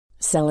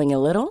Selling a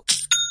little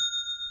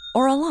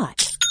or a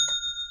lot?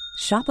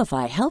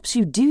 Shopify helps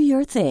you do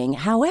your thing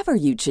however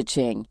you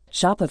cha-ching.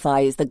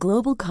 Shopify is the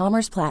global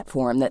commerce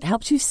platform that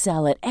helps you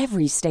sell at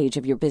every stage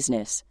of your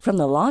business. From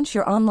the launch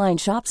your online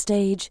shop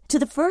stage to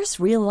the first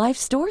real-life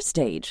store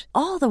stage,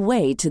 all the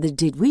way to the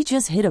did we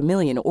just hit a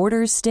million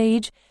orders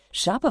stage.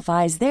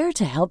 Shopify is there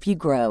to help you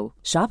grow.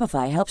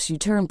 Shopify helps you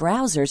turn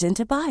browsers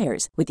into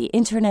buyers with the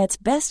internet's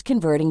best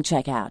converting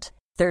checkout.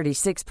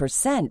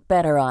 36%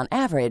 better on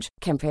average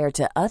compared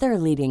to other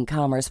leading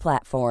commerce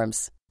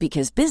platforms.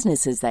 Because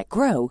businesses that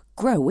grow,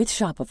 grow with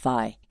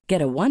Shopify.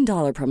 Get a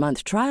 $1 per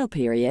month trial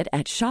period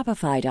at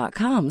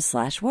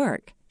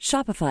shopify.com/work.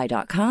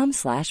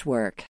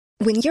 Shopify.com/work.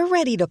 When you're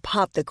ready to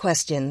pop the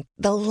question,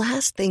 the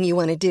last thing you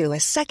want to do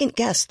is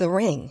second-guess the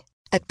ring.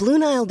 At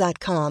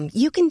BlueNile.com,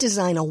 you can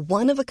design a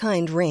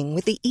one-of-a-kind ring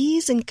with the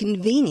ease and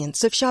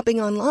convenience of shopping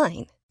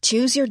online.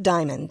 Choose your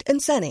diamond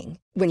and setting.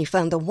 When you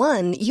find the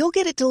one, you'll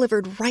get it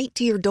delivered right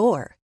to your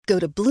door. Go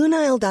to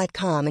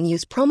BlueNile.com and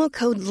use promo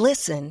code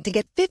LISTEN to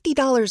get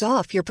 $50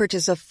 off your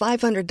purchase of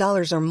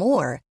 $500 or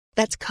more.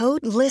 That's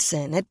code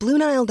LISTEN at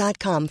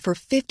BlueNile.com for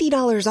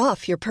 $50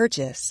 off your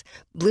purchase.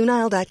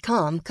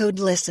 BlueNile.com, code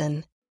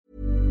LISTEN.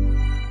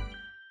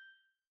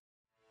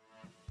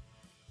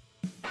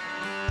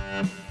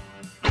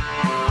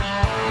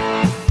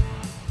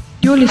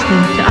 You're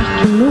listening to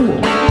Acton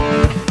Millwall,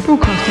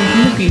 broadcasting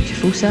from the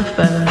beautiful South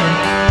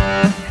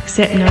Birmingham.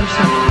 Accept no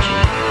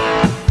substitute.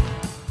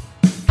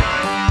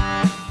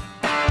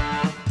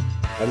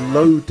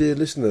 Hello dear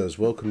listeners,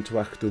 welcome to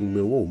Acton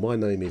Millwall. My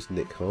name is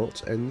Nick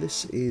Hart and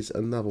this is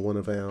another one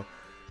of our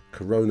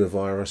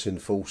coronavirus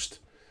enforced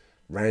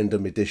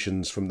random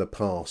editions from the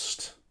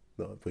past.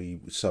 I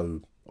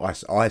so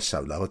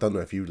love. I don't know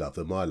if you love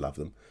them, I love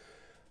them.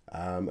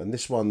 And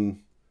this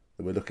one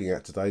that we're looking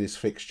at today, this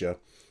fixture,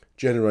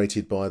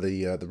 generated by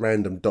the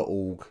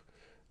random.org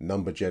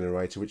number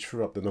generator, which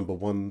threw up the number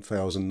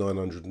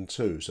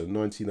 1902, so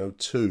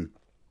 1902.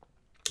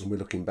 And we're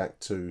looking back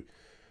to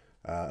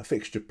a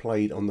fixture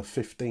played on the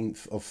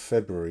 15th of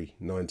February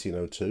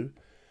 1902.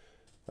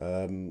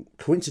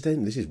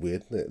 Coincidentally, this is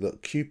weird.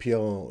 Look,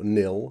 QPR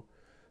 0,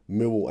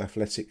 Millwall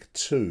Athletic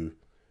 2,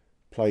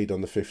 played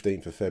on the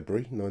 15th of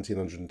February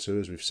 1902,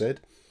 as we've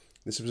said.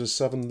 This was a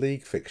Southern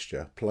League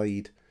fixture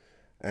played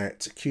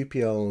at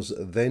QPR's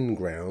then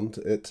ground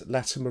at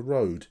Latimer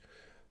Road,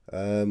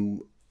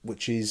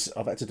 which is,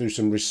 I've had to do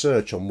some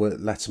research on where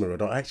Latimer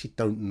Road. I actually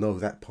don't know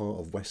that part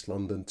of West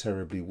London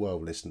terribly well,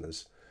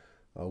 listeners.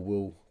 I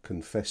will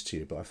confess to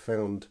you, but I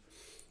found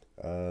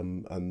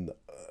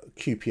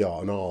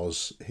QPR, an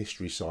R's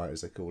history site,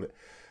 as they call it.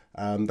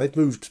 They've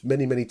moved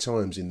many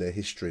times in their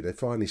history. They're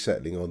finally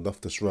settling on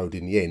Loftus Road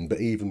in the end,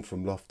 but even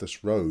from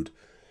Loftus Road,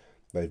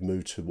 they've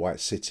moved to White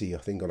City, I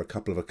think, on a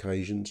couple of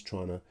occasions,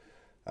 trying to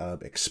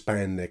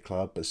expand their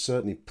club. But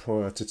certainly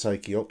prior to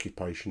taking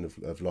occupation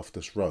of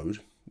Loftus Road,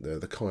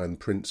 the Kian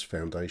Prince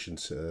Foundation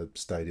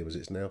Stadium, as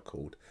it's now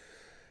called,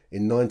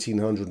 in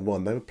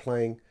 1901, they were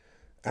playing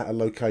at a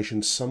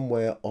location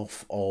somewhere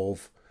off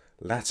of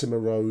Latimer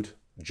Road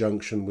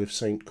junction with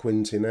St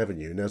Quintin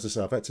Avenue. Now, as I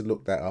say, I've had to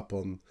look that up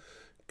on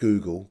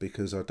Google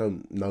because I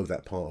don't know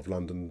that part of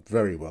London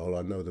very well.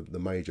 I know the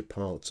major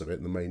parts of it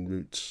and the main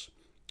routes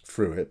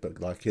through it,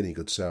 but like any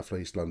good South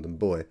East London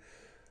boy,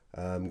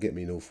 get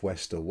me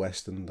northwest or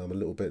west and I'm a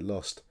little bit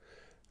lost.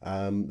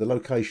 The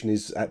location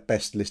is at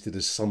best listed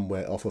as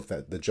somewhere off of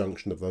the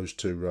junction of those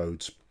two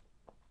roads,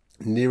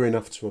 near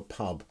enough to a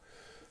pub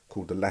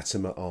called the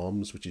Latimer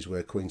Arms, which is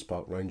where Queen's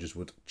Park Rangers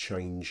would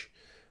change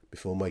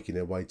before making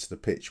their way to the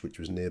pitch, which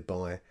was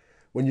nearby.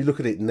 When you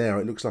look at it now,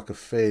 it looks like a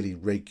fairly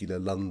regular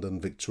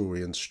London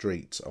Victorian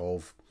street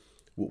of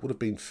what would have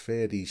been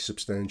fairly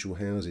substantial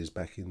houses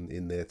back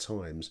in their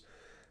times.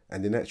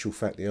 And in actual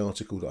fact, the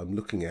article that I'm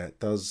looking at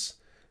does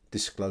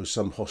disclose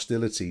some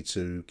hostility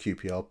to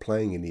QPR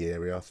playing in the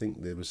area. I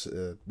think there was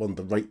one of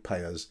the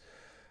ratepayers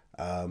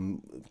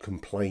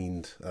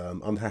complained,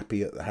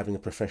 unhappy at having a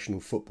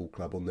professional football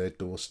club on their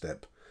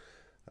doorstep.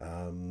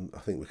 I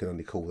think we can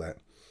only call that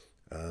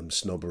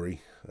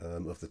snobbery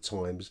of the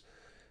times.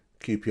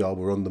 QPR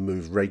were on the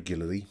move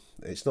regularly.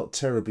 It's not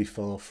terribly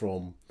far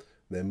from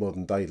their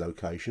modern day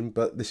location,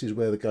 but this is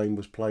where the game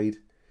was played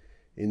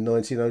in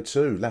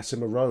 1902,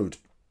 Latimer Road.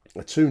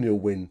 A 2-0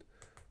 win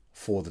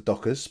for the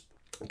Dockers.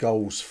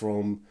 Goals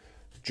from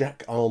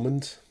Jack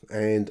Almond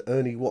and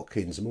Ernie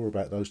Watkins. More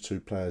about those two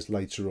players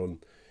later on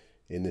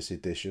in this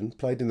edition.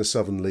 Played in the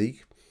Southern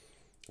League.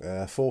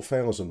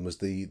 4,000 was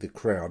the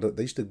crowd.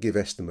 They used to give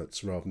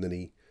estimates rather than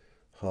any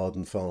hard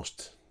and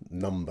fast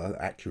number,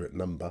 accurate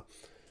number.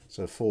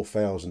 So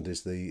 4,000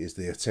 is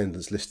the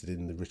attendance listed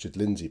in the Richard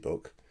Lindsay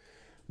book.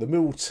 The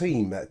Millwall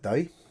team that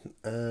day.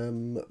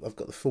 I've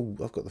got the full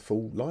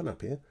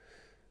lineup here.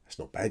 That's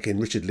not bad. Again,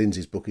 Richard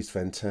Lindsay's book is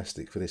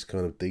fantastic for this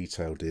kind of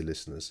detail, dear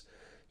listeners.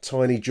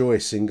 Tiny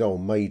Joyce in goal,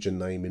 major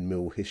name in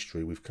Mill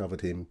history. We've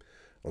covered him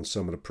on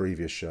some of the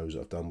previous shows that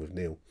I've done with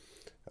Neil.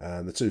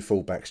 The two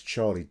fullbacks,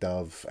 Charlie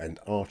Dove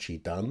and Archie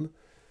Dunn.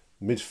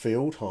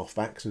 Midfield,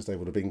 half-backs as they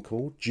would have been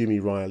called, Jimmy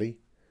Riley,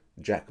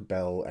 Jack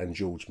Bell and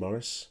George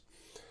Morris.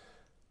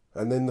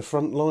 And then the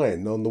front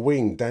line on the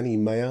wing, Danny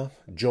Mayer,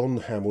 John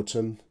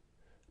Hamilton,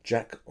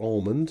 Jack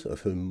Almond,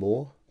 of whom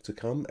more to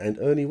come, and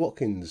Ernie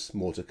Watkins,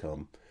 more to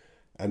come.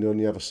 And on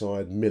the other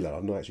side, Miller.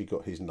 I've not actually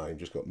got his name,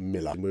 just got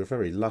Miller. And we're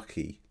very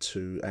lucky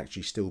to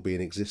actually still be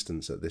in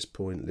existence at this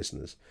point,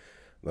 listeners.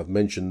 And I've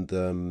mentioned,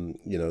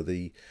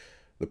 the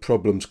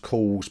problems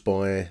caused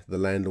by the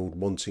landlord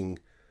wanting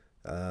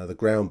the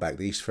ground back,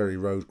 the East Ferry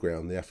Road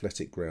ground, the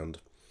athletic ground.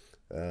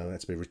 Had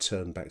to be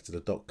returned back to the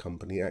dock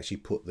company. It actually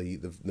put the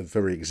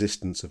very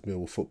existence of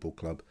Millwall Football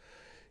Club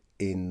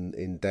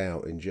in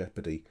doubt, in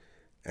jeopardy.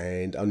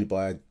 And only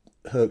by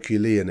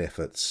Herculean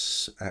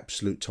efforts,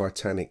 absolute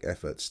titanic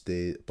efforts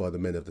by the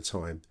men of the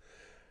time,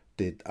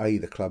 did A,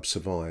 the club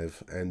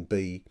survive, and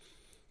B,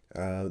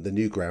 the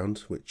new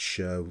ground, which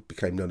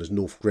became known as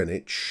North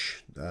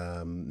Greenwich,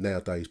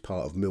 nowadays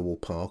part of Millwall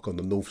Park on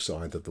the north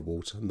side of the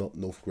water, not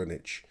North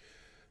Greenwich,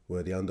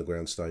 where the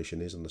underground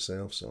station is on the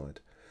south side.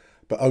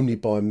 But only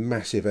by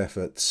massive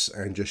efforts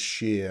and just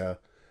sheer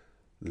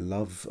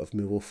love of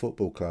Millwall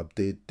Football Club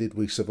did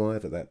we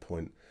survive at that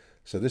point.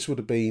 So this would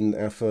have been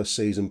our first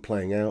season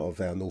playing out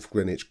of our North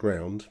Greenwich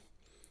ground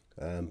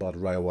by the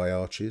railway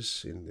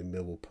arches in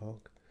Millwall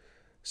Park.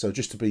 So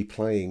just to be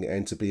playing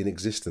and to be in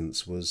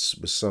existence was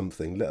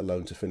something, let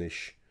alone to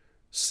finish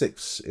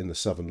 6th in the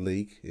Southern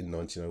League in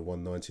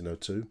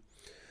 1901-1902.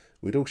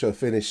 We'd also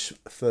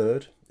finished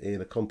 3rd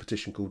in a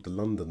competition called the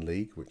London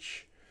League,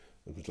 which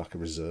was like a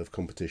reserve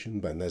competition,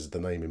 but as the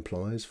name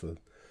implies, for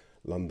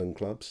London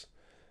clubs.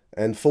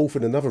 And 4th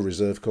in another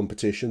reserve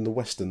competition, the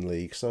Western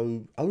League.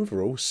 So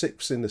overall,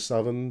 6th in the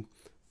Southern,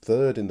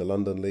 3rd in the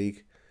London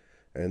League,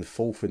 and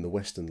 4th in the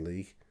Western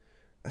League.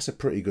 That's a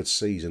pretty good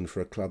season for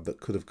a club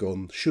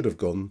that should have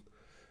gone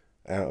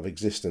out of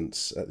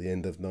existence at the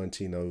end of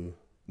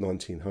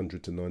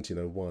 1900 to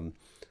 1901.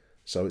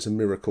 So it's a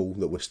miracle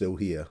that we're still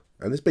here.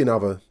 And there's been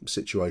other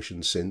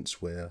situations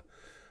since where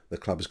the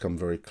club has come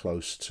very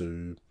close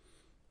to,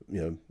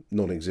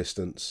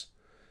 non-existence.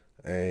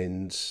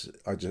 And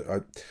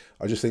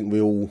I just think we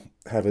all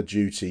have a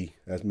duty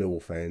as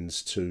Millwall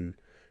fans to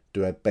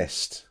do our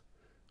best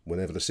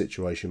whenever the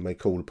situation may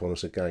call upon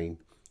us again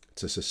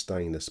to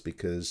sustain us,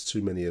 because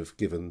too many have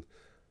given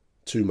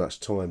too much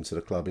time to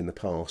the club in the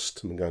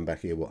past. I'm going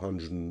back here,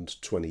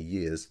 120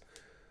 years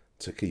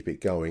to keep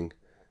it going.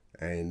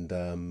 And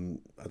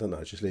I don't know,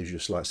 it just leaves you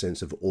a slight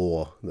sense of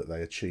awe that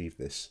they achieved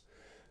this.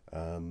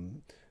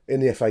 In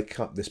the FA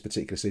Cup this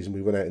particular season,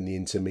 we went out in the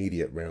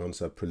intermediate round,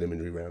 so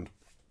preliminary round,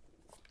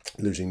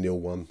 losing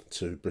 0-1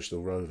 to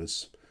Bristol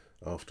Rovers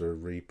after a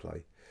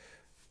replay.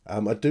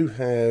 I do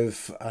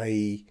have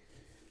a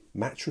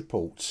match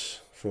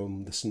report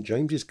from the St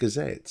James's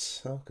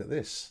Gazette. Oh, look at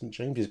this, St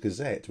James's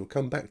Gazette. We'll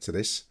come back to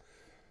this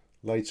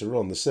later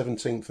on. The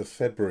 17th of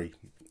February,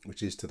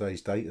 which is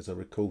today's date as I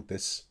record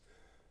this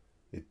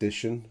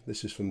edition.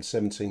 This is from the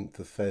 17th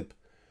of Feb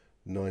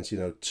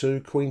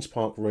 1902. Queen's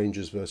Park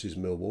Rangers versus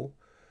Millwall.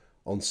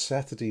 On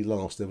Saturday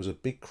last, there was a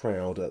big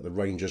crowd at the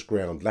Rangers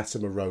ground,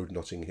 Latimer Road,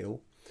 Notting Hill,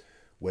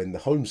 when the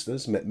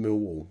Homesteaders met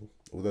Millwall.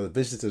 Although the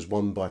visitors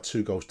won by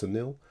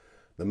 2-0,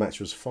 the match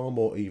was far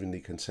more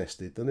evenly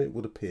contested than it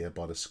would appear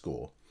by the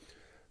score.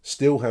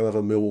 Still,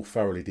 however, Millwall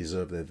thoroughly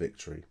deserved their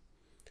victory.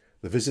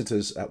 The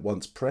visitors at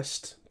once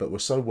pressed, but were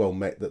so well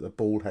met that the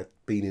ball had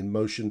been in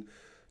motion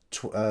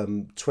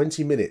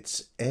 20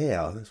 minutes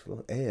air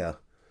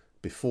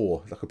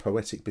before, like a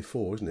poetic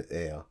before, isn't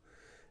it?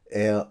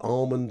 Air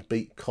Almond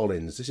beat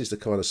Collins. This is the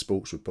kind of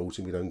sports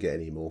reporting we don't get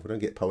anymore. We don't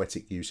get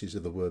poetic uses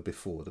of the word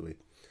before, do we?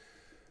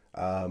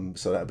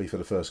 So that would be for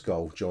the first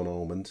goal, John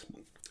Almond,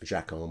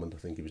 Jack Almond, I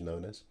think he was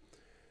known as.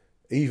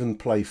 Even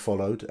play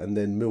followed, and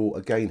then Millwall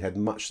again had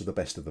much of the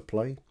best of the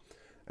play,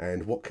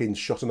 and Watkins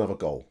shot another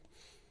goal,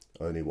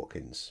 Ernie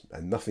Watkins,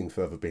 and nothing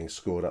further being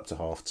scored up to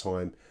half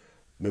time.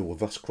 Millwall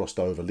thus crossed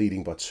over,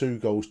 leading by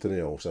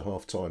 2-0, so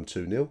half time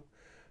 2-0.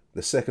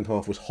 The second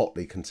half was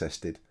hotly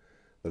contested,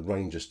 the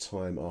Rangers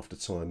time after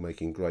time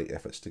making great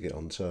efforts to get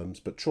on terms,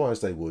 but try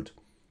as they would,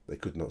 they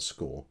could not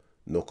score,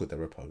 nor could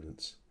their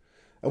opponents.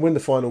 And when the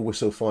final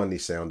whistle finally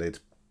sounded,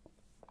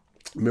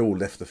 Millwall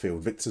left the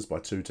field victors by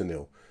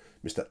 2-0.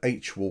 Mr.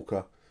 H.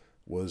 Walker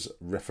was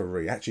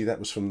referee. Actually, that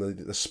was from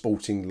the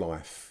Sporting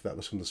Life. The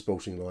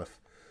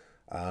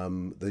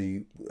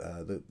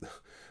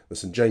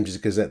St James's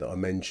Gazette that I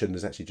mentioned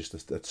is actually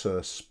just a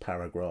terse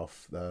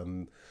paragraph.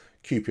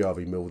 QPR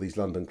v Mill, these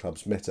London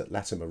clubs met at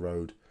Latimer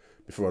Road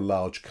before a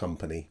large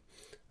company.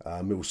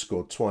 Mill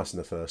scored twice in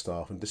the first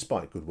half, and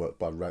despite good work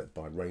by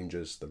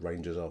Rangers, the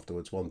Rangers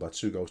afterwards won by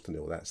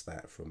 2-0. That's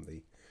that from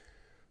the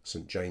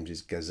St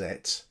James's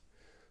Gazette.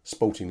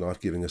 Sporting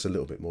Life giving us a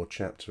little bit more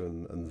chapter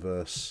and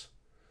verse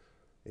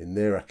in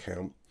their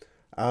account.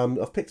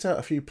 I've picked out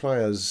a few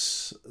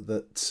players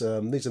that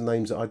these are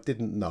names that I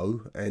didn't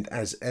know, and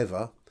as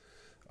ever,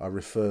 I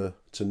refer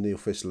to Neil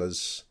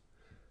Fissler's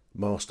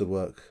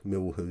masterwork,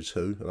 Mill Who's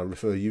Who, and I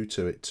refer you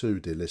to it too,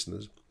 dear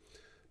listeners,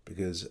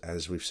 because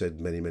as we've said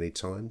many, many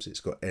times,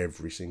 it's got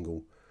every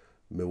single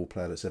Mill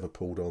player that's ever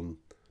pulled on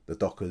the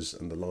Dockers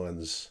and the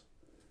Lions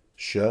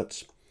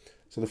shirts.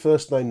 So the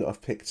first name that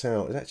I've picked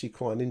out is actually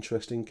quite an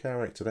interesting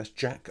character. That's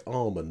Jack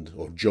Armand,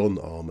 or John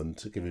Armand,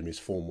 to give him his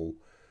formal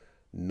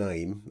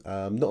name.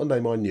 Not a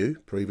name I knew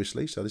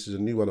previously, so this is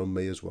a new one on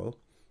me as well.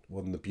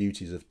 One of the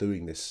beauties of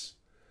doing this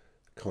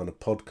kind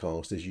of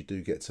podcast is you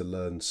do get to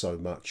learn so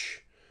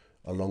much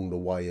along the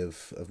way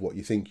of what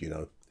you think you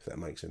know, if that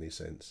makes any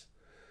sense.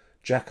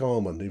 Jack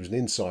Armand, he was an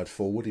inside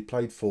forward. He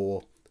played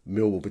for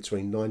Millwall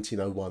between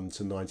 1901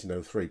 to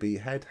 1903, but he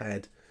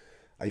had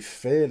a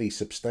fairly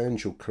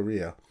substantial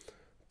career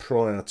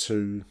prior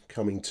to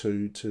coming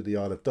to the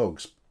Isle of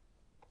Dogs.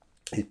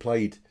 He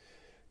played,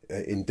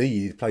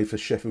 indeed, he played for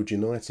Sheffield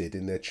United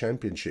in their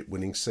championship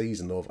winning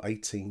season of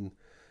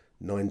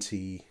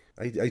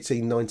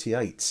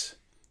 1898.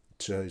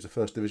 So he's the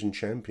first division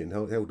champion,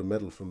 held a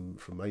medal from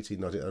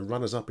 1890,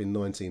 runners-up in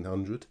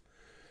 1900,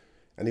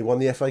 and he won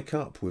the FA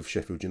Cup with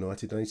Sheffield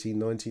United in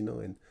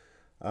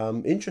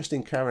 1899.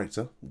 Interesting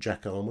character,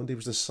 Jack Armand. He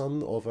was the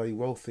son of a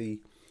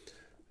wealthy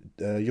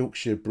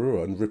Yorkshire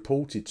brewer and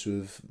reported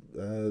to have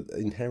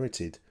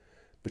inherited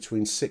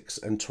between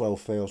 £6,000 and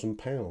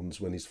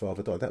 £12,000 when his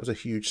father died. That was a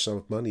huge sum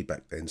of money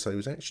back then, so he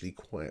was actually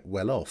quite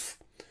well off.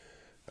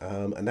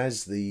 And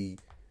as the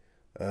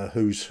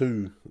Who's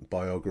Who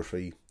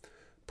biography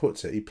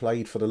puts it, he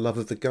played for the love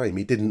of the game.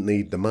 He didn't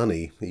need the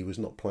money. He was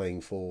not playing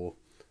for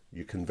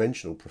your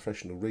conventional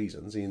professional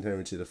reasons. He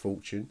inherited a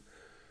fortune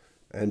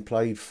and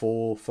played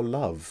for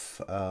love.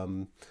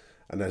 And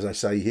as I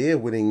say here,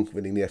 winning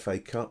the FA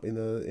Cup in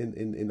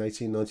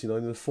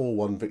 1899 in a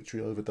 4-1 victory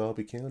over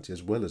Derby County,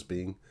 as well as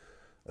being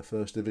a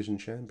First Division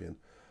champion.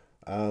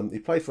 He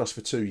played for us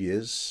for 2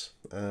 years.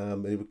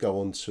 He would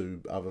go on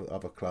to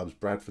other clubs,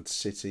 Bradford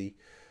City,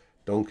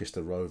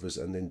 Doncaster Rovers,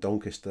 and then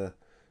Doncaster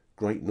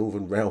Great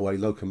Northern Railway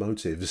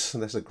Locomotives.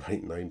 That's a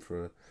great name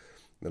for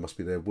there must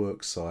be their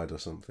work side or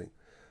something.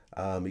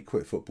 He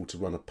quit football to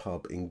run a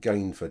pub in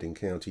Gainford in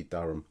County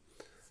Durham.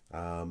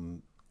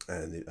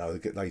 And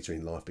later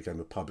in life became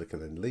a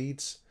publican in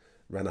Leeds,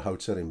 ran a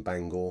hotel in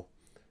Bangor,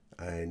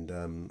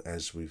 and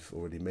as we've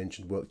already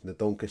mentioned, worked in the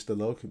Doncaster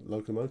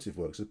Locomotive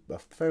Works. I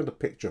found a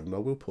picture of him. I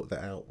will put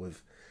that out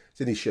it's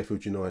in his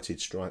Sheffield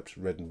United striped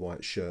red and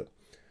white shirt.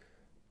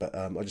 But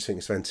I just think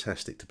it's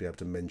fantastic to be able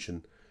to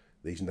mention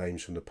these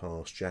names from the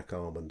past. Jack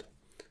Armand,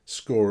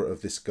 scorer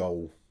of this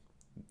goal,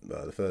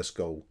 the first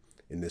goal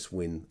in this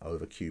win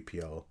over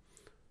QPR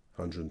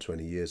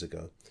 120 years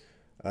ago.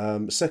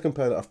 Second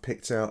player that I've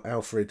picked out,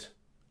 Alfred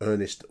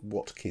Ernest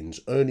Watkins,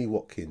 Ernie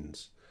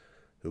Watkins,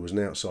 who was an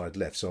outside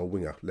left, so a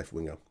left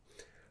winger.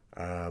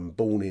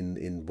 Born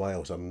in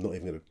Wales. I'm not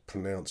even going to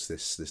pronounce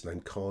this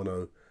name,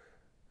 Carno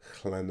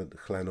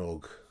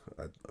Llanog.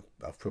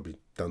 I've probably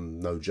done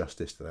no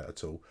justice to that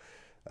at all.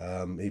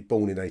 He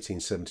born in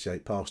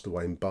 1878, passed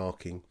away in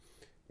Barking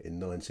in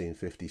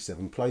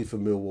 1957. Played for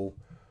Millwall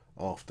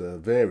after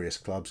various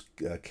clubs,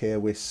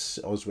 Caerwys,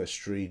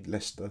 Oswestry,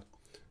 Leicester,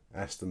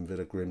 Aston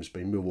Villa,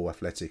 Grimsby, Millwall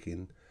Athletic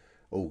in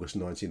August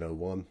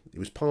 1901. It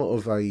was part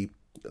of a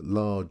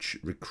large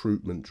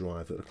recruitment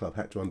drive that the club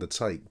had to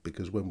undertake,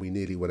 because when we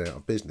nearly went out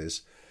of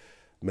business,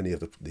 many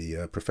of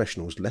the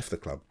professionals left the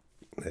club.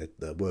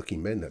 The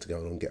working men had to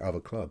go on and get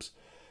other clubs.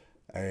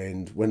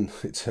 And when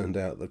it turned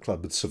out the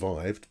club had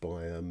survived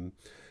by the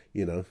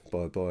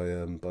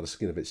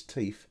skin of its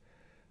teeth,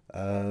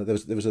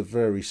 there was a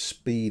very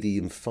speedy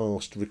and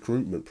fast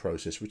recruitment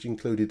process, which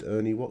included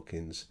Ernie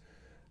Watkins.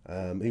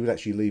 He would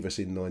actually leave us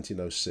in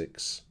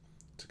 1906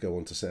 to go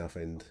on to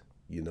Southend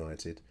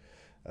United.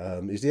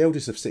 He's the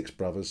eldest of 6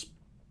 brothers,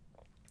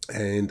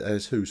 and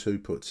as Who's Who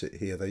puts it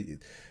here, they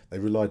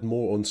relied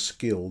more on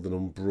skill than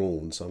on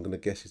brawn, so I'm going to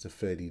guess he's a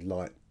fairly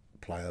light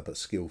player but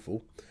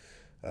skillful.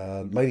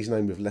 Made his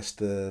name with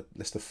Leicester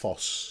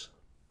Foss,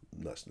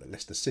 that's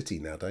Leicester City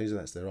nowadays,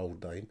 that's their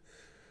old name.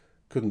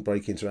 Couldn't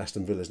break into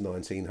Aston Villa's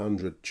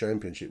 1900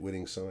 championship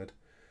winning side,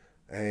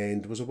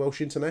 and was a Welsh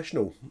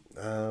international.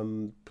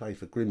 Played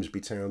for Grimsby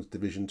Town's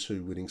Division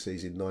 2 winning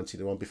season in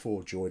 1901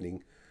 before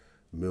joining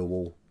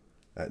Millwall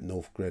at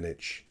North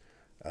Greenwich.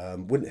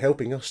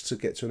 Helping us to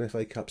get to an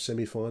FA Cup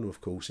semi-final,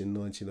 of course, in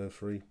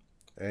 1903,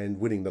 and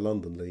winning the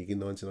London League in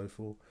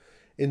 1904.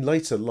 In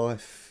later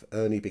life,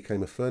 Ernie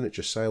became a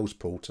furniture sales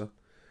porter,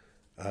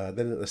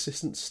 then an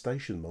assistant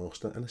station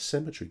master and a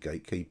cemetery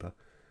gatekeeper,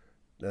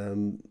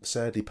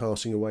 sadly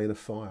passing away in a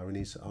fire in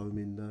his home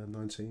in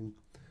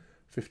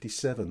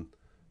 1957.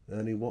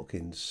 Ernie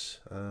Watkins.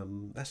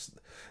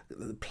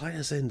 The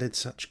players then led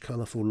such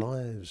colourful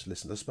lives.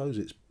 Listen, I suppose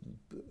it's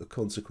a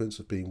consequence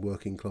of being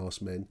working class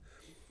men.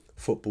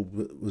 Football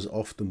was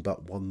often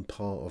but one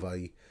part of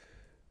a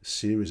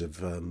series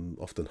of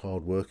often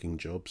hard working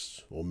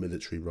jobs or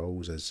military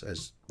roles,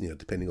 as you know,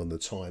 depending on the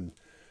time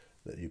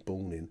that you're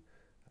born in.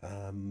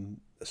 A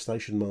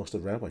station master,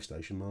 railway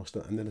station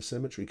master, and then a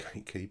cemetery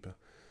gatekeeper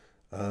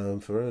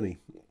for Ernie.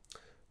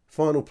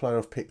 Final player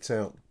I've picked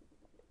out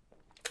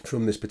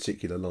from this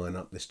particular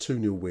lineup, this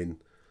 2-0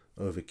 win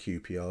over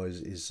QPR,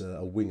 is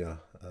a winger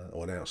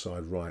or an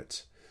outside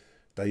right,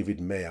 David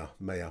Mayer,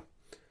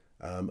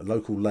 a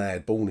local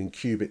lad born in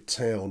Cubitt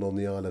Town on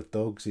the Isle of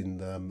Dogs in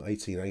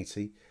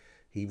 1880.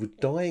 He would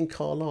die in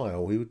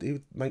Carlisle. He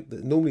would make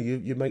normally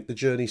you make the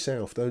journey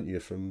south, don't you,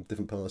 from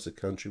different parts of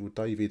the country. Well,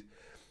 David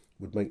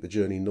would make the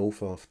journey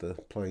north after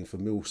playing for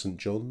Mill St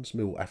John's,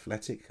 Mill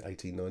Athletic,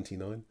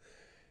 1899.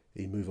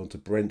 He moved on to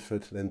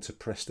Brentford, then to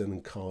Preston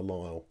and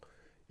Carlisle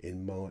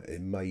in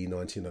May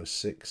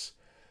 1906.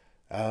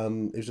 He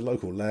was a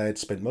local lad,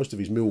 spent most of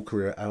his Mill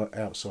career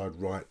outside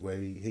right, where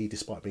he,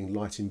 despite being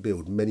light in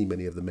build,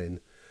 many of the men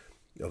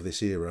of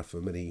this era,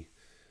 for many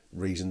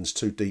reasons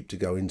too deep to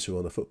go into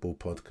on a football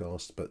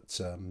podcast,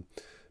 but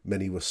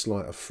many were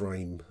slight of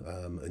frame,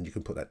 and you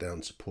can put that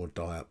down to poor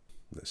diet.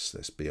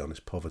 Let's be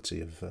honest,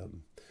 poverty of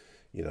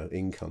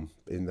income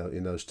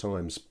in those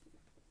times.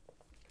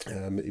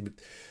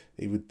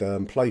 He would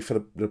play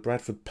for the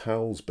Bradford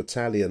Pals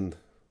Battalion,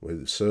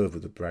 or served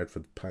with the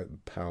Bradford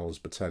Pals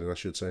Battalion, I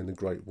should say, in the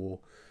Great War.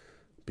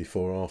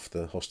 Before,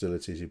 after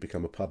hostilities, he'd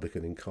become a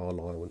publican in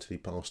Carlisle until he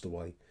passed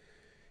away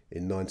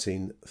in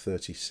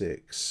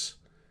 1936.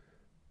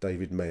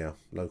 David Mayer,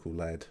 local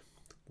lad,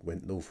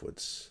 went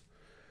northwards.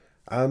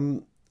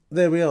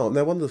 There we are.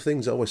 Now, one of the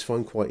things I always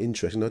find quite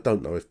interesting, I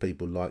don't know if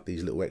people like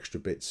these little extra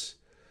bits.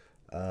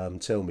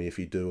 Tell me if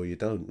you do or you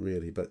don't,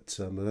 really. But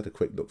I had a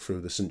quick look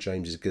through the St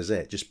James's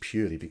Gazette, just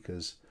purely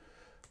because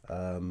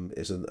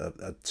it's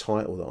a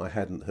title that I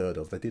hadn't heard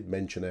of. They did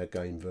mention our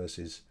game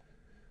versus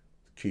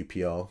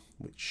QPR,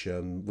 which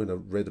when I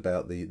read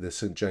about the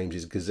St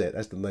James's Gazette,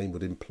 as the name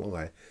would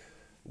imply,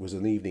 was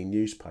an evening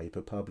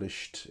newspaper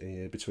published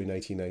between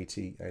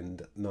 1880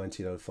 and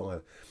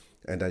 1905.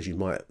 And as you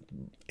might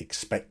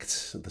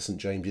expect, the St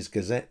James's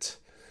Gazette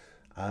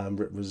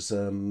was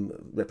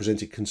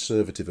represented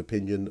conservative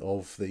opinion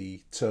of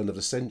the turn of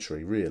the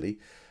century, really,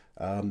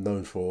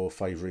 known for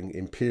favouring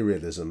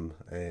imperialism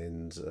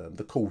and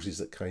the causes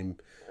that came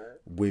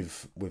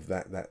with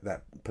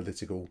that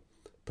political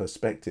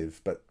perspective.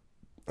 But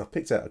I've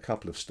picked out a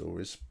couple of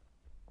stories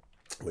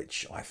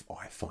which I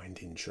find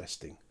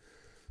interesting.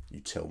 You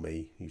tell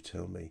me.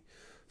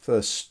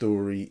 First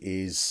story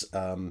is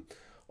on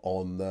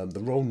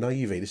the Royal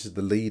Navy. This is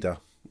the leader,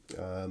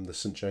 the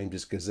St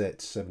James's Gazette,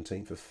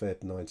 17th of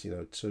Feb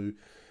 1902.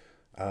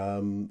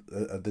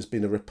 There's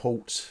been a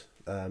report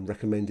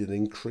recommending an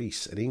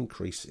increase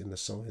in the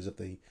size of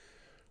the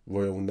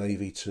Royal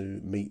Navy to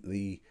meet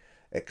the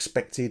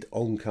expected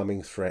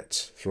oncoming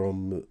threat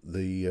from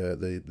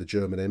the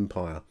German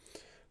Empire.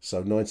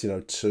 So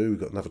 1902, we've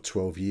got another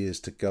 12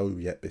 years to go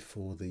yet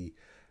before the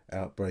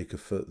outbreak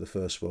of the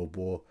First World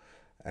War,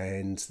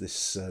 and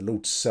this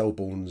Lord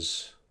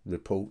Selborne's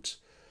report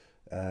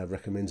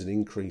recommends an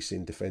increase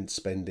in defence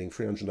spending,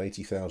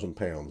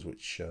 £380,000,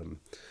 which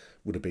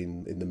would have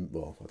been I don't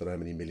know how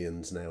many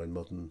millions now in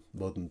modern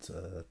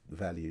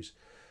values.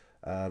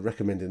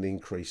 Recommending an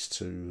increase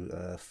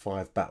to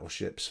 5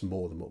 battleships,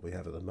 more than what we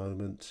have at the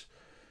moment.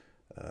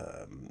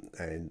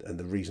 And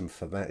the reason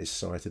for that is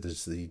cited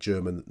as the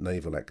German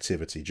naval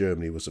activity.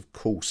 Germany was, of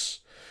course,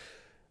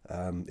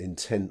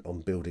 intent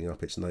on building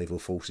up its naval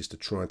forces to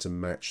try to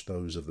match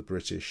those of the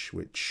British,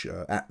 which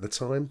at the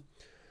time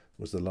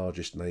was the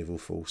largest naval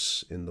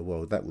force in the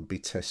world. That would be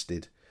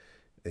tested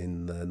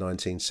in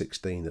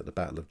 1916 at the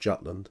Battle of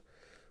Jutland,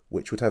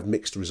 which would have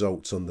mixed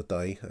results on the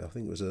day. I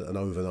think it was an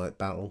overnight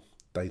battle,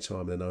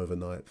 daytime and then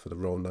overnight for the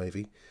Royal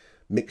Navy.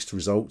 Mixed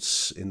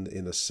results in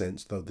a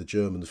sense, though the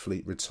German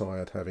fleet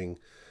retired having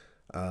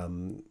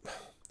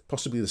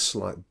possibly the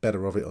slight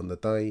better of it on the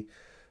day,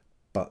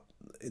 but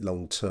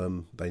long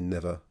term they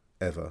never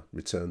ever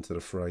returned to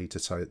the fray to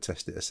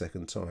test it a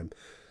second time.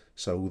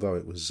 So although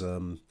it was a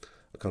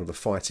kind of a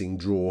fighting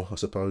draw, I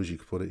suppose you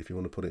could put it, if you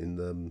want to put it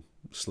in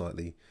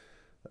slightly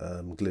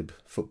glib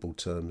football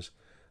terms,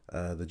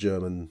 the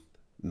German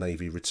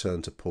Navy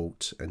returned to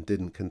port and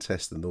didn't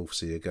contest the North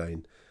Sea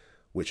again,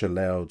 which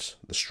allowed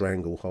the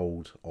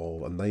stranglehold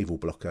of a naval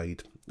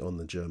blockade on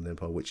the German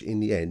Empire, which in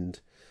the end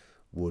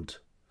would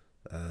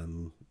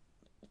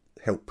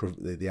help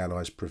the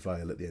Allies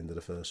prevail at the end of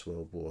the First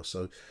World War.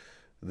 So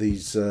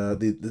these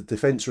the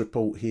defence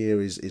report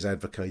here is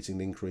advocating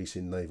an increase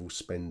in naval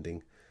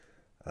spending,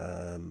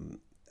 and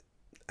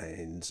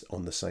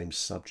on the same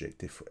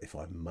subject, if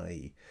I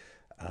may,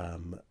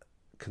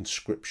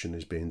 conscription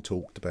is being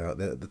talked about.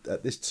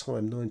 At this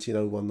time,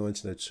 1901,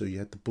 1902, you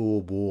had the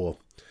Boer War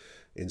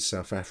in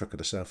South Africa,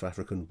 the South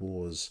African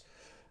Wars,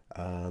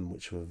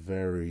 which were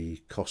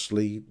very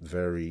costly,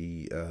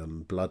 very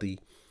bloody,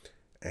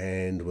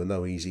 and were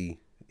no easy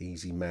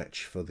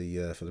match for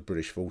the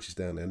British forces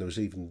down there. And there was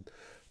even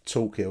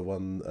talk here,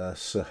 one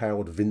Sir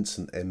Howard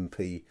Vincent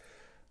MP,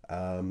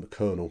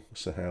 Colonel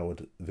Sir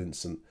Howard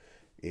Vincent,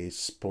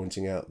 is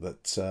pointing out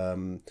that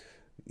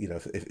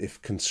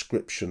if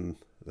conscription,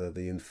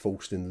 the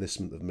enforced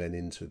enlistment of men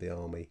into the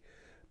army,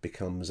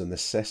 becomes a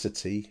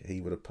necessity,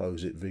 he would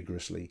oppose it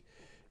vigorously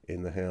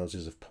in the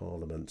Houses of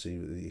Parliament.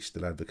 He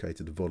still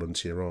advocated the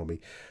volunteer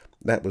army.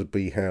 That would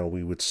be how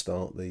we would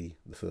start the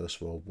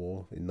First World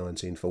War in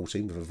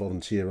 1914, with a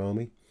volunteer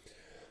army.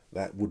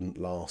 That wouldn't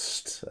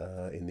last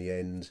in the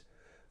end.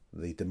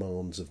 The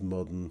demands of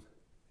modern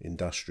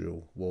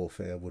industrial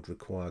warfare would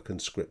require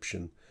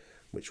conscription,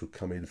 which would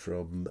come in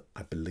from,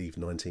 I believe,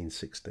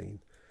 1916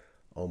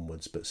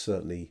 onwards. But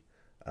certainly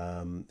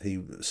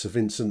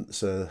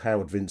Sir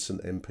Howard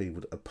Vincent MP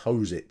would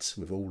oppose it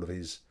with all of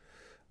his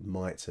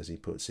might, as he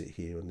puts it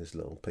here in this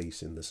little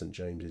piece in the St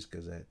James's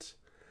Gazette.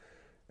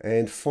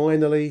 And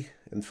finally,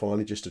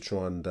 just to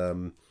try and, I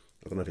don't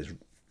know if it's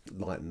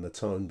lighten the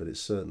tone, but it's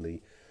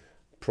certainly,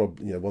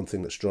 one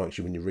thing that strikes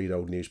you when you read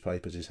old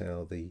newspapers is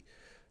how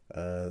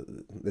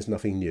there's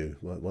nothing new.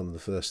 One of the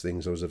first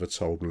things I was ever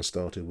told when I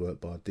started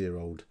work by a dear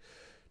old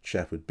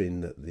chap who'd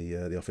been at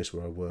the office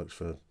where I worked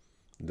for,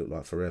 looked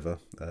like forever,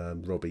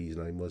 Robbie his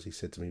name was, he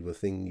said to me, the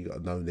thing you got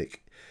to know,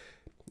 Nick,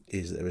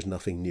 is there is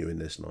nothing new in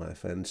this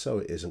life. And so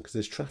it isn't, because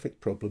there's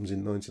traffic problems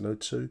in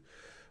 1902.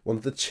 One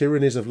of the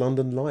tyrannies of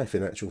London life,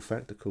 in actual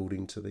fact,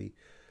 according to the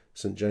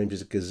St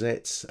James's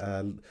Gazette.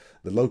 The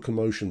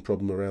locomotion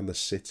problem around the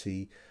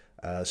city,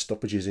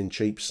 stoppages in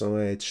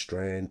Cheapside,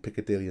 Strand,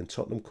 Piccadilly and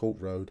Tottenham Court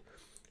Road,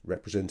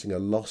 representing a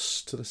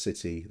loss to the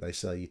city, they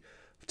say,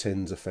 of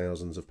tens of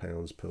thousands of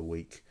pounds per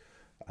week.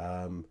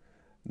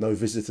 No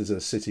visitor to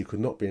the city could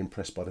not be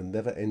impressed by the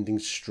never-ending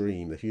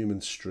stream, the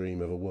human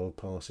stream of a world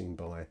passing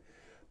by.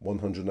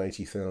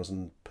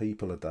 180,000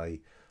 people a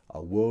day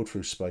are whirled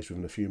through space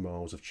within a few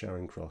miles of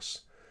Charing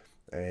Cross.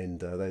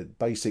 And they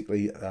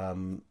basically,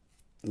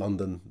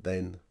 London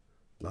then,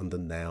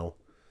 London now,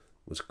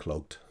 was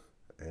clogged.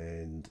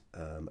 And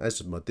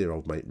as my dear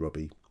old mate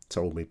Robbie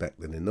told me back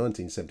then in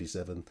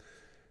 1977,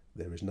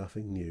 there is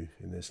nothing new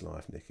in this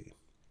life, Nicky.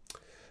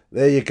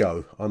 There you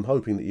go. I'm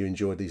hoping that you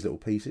enjoyed these little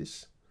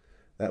pieces.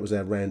 That was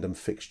our random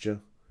fixture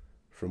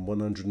from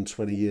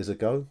 120 years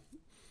ago.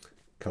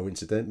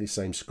 Coincidentally,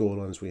 same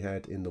scorelines we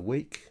had in the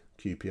week.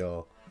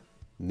 QPR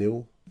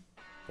 0.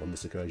 On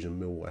this occasion,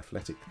 Millwall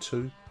Athletic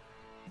 2.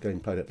 Game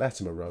played at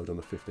Latimer Road on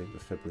the 15th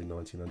of February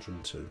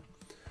 1902.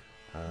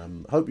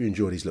 Hope you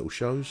enjoy these little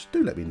shows.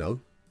 Do let me know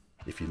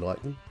if you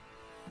like them,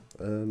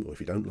 or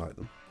if you don't like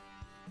them.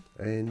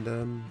 And,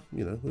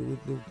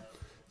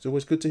 it's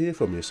always good to hear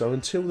from you. So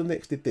until the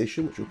next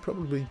edition, which will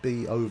probably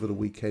be over the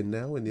weekend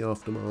now, in the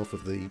aftermath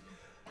of the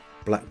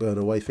Blackburn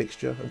away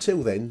fixture.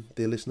 Until then,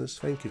 dear listeners,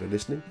 thank you for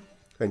listening.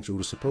 Thanks for all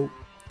the support.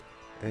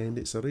 And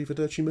it's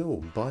Arrivederci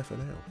Millwall. Bye for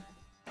now.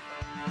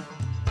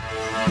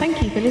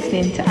 Thank you for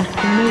listening to Aston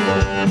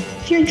Millwall.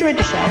 If you enjoyed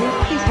the show,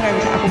 please head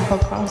over to Apple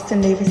Podcasts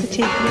and leave us a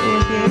cheeky little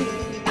review.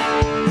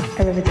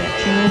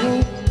 Arrivederci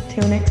Millwall.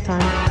 Till next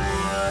time.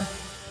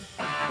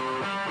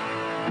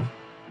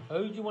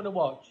 Who do you want to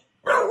watch?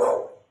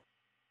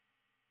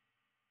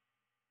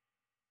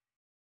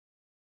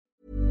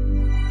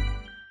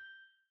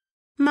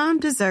 Mom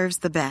deserves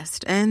the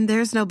best, and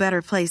there's no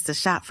better place to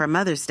shop for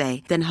Mother's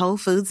Day than Whole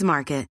Foods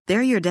Market.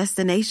 They're your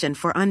destination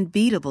for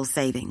unbeatable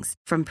savings,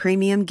 from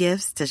premium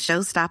gifts to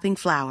show-stopping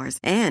flowers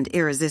and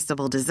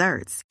irresistible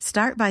desserts.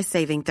 Start by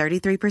saving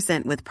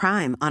 33% with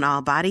Prime on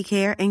all body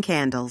care and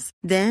candles.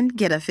 Then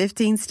get a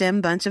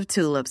 15-stem bunch of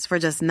tulips for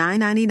just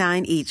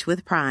 $9.99 each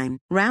with Prime.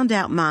 Round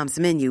out Mom's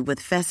menu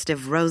with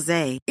festive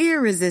rosé,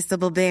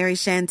 irresistible berry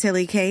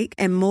chantilly cake,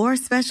 and more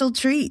special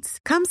treats.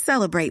 Come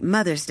celebrate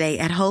Mother's Day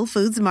at Whole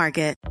Foods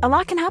Market. A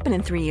lot can happen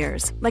in 3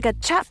 years, like a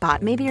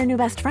chatbot may be your new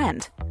best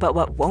friend. But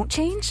what won't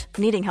change?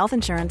 Needing health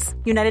insurance.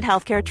 United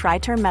Healthcare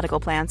Tri-Term Medical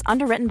Plans,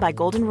 underwritten by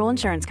Golden Rule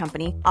Insurance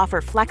Company,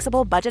 offer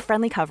flexible,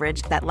 budget-friendly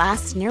coverage that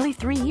lasts nearly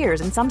 3 years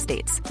in some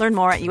states. Learn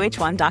more at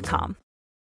uh1.com.